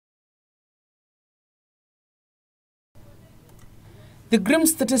The grim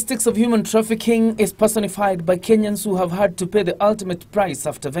statistics of human trafficking is personified by Kenyans who have had to pay the ultimate price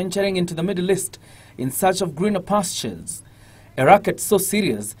after venturing into the Middle East in search of greener pastures. A racket so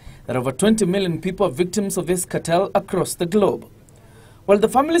serious that over 20 million people are victims of this cartel across the globe. While the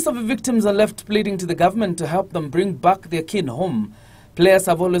families of the victims are left pleading to the government to help them bring back their kin home, players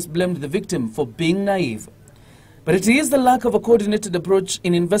have always blamed the victim for being naive. But it is the lack of a coordinated approach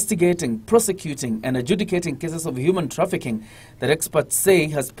in investigating, prosecuting and adjudicating cases of human trafficking that experts say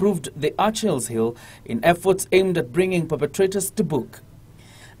has proved the Achilles heel in efforts aimed at bringing perpetrators to book.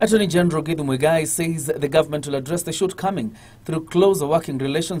 Attorney General Githu Muigai says the government will address the shortcoming through closer working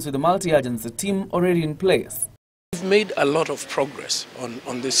relations with the multi-agency team already in place. We've made a lot of progress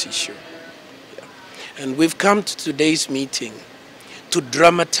on this issue. And we've come to today's meeting to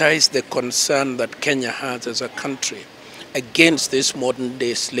dramatize the concern that Kenya has as a country against this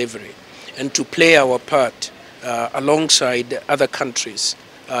modern-day slavery and to play our part alongside other countries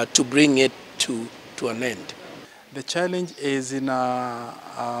to bring it to an end. The challenge is in,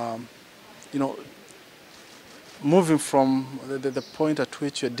 moving from the point at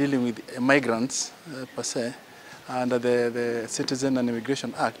which you're dealing with migrants per se, under the Citizen and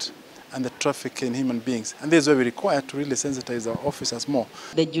Immigration Act, and the traffic in human beings. And this is where we require to really sensitize our officers more.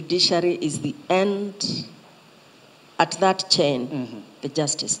 The judiciary is the end at that chain, the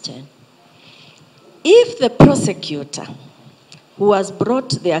justice chain. If the prosecutor who has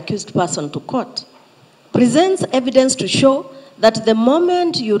brought the accused person to court presents evidence to show that the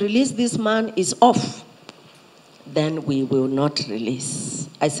moment you release this man is off, then we will not release.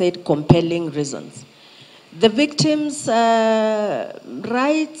 I said compelling reasons. The victims'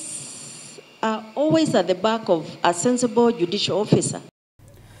 rights are always at the back of a sensible judicial officer.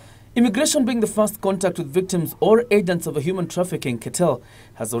 Immigration, being the first contact with victims or agents of a human trafficking cartel,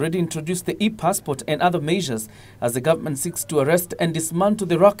 has already introduced the e-passport and other measures as the government seeks to arrest and dismantle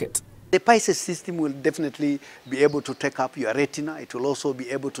the racket. The PISA system will definitely be able to take up your retina. It will also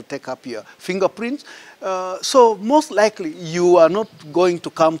be able to take up your fingerprints. So most likely you are not going to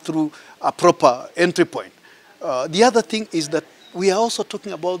come through a proper entry point. The other thing is that we are also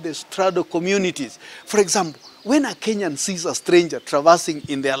talking about the straddle communities. For example, when a Kenyan sees a stranger traversing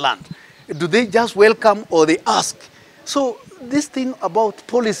in their land, do they just welcome or they ask? So this thing about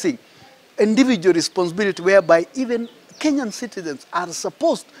policing, individual responsibility, whereby even Kenyan citizens are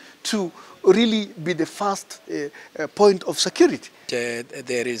supposed to really be the first point of security.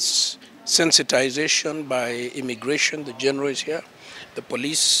 There is sensitization by immigration. The general is here. The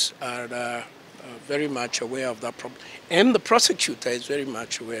police are very much aware of that problem. And the prosecutor is very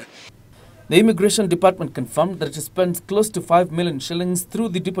much aware. The Immigration Department confirmed that it spends close to 5 million shillings through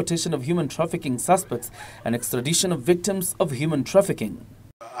the deportation of human trafficking suspects and extradition of victims of human trafficking.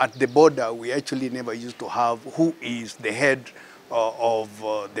 At the border, we actually never used to have who is the head of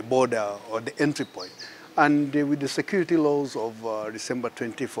the border or the entry point. And with the security laws of December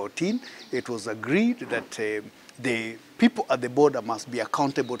 2014, it was agreed that the people at the border must be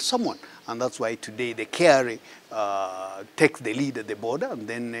accountable to someone. And that's why today the KRA takes the lead at the border and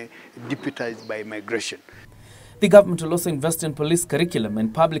then deputized by immigration. The government will also invest in police curriculum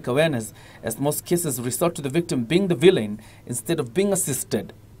and public awareness, as most cases resort to the victim being the villain instead of being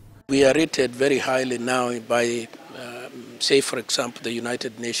assisted. We are rated very highly now by, say for example, the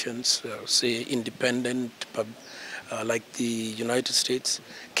United Nations, say independent, like the United States.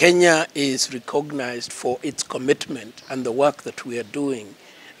 Kenya is recognized for its commitment and the work that we are doing.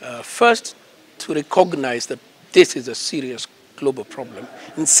 First, to recognize that this is a serious global problem,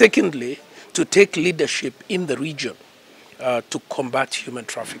 and secondly, to take leadership in the region to combat human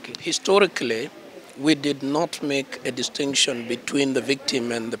trafficking. Historically, we did not make a distinction between the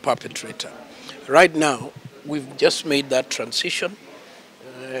victim and the perpetrator. Right now, we've just made that transition,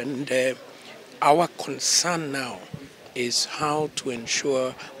 and our concern now is how to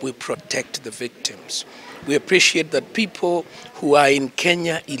ensure we protect the victims. We appreciate that people who are in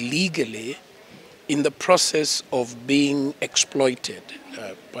Kenya illegally, in the process of being exploited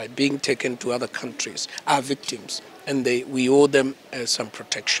by being taken to other countries, are victims, and we owe them some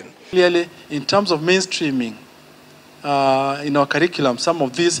protection. Clearly, in terms of mainstreaming in our curriculum, some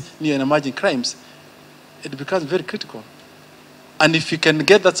of these new and emerging crimes, it becomes very critical. And if you can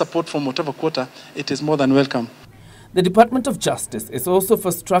get that support from whatever quarter, it is more than welcome. The Department of Justice is also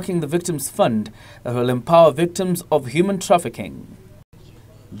fast-tracking the Victims Fund that will empower victims of human trafficking.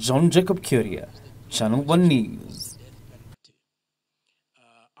 John Jacob Curia, Channel 1 News.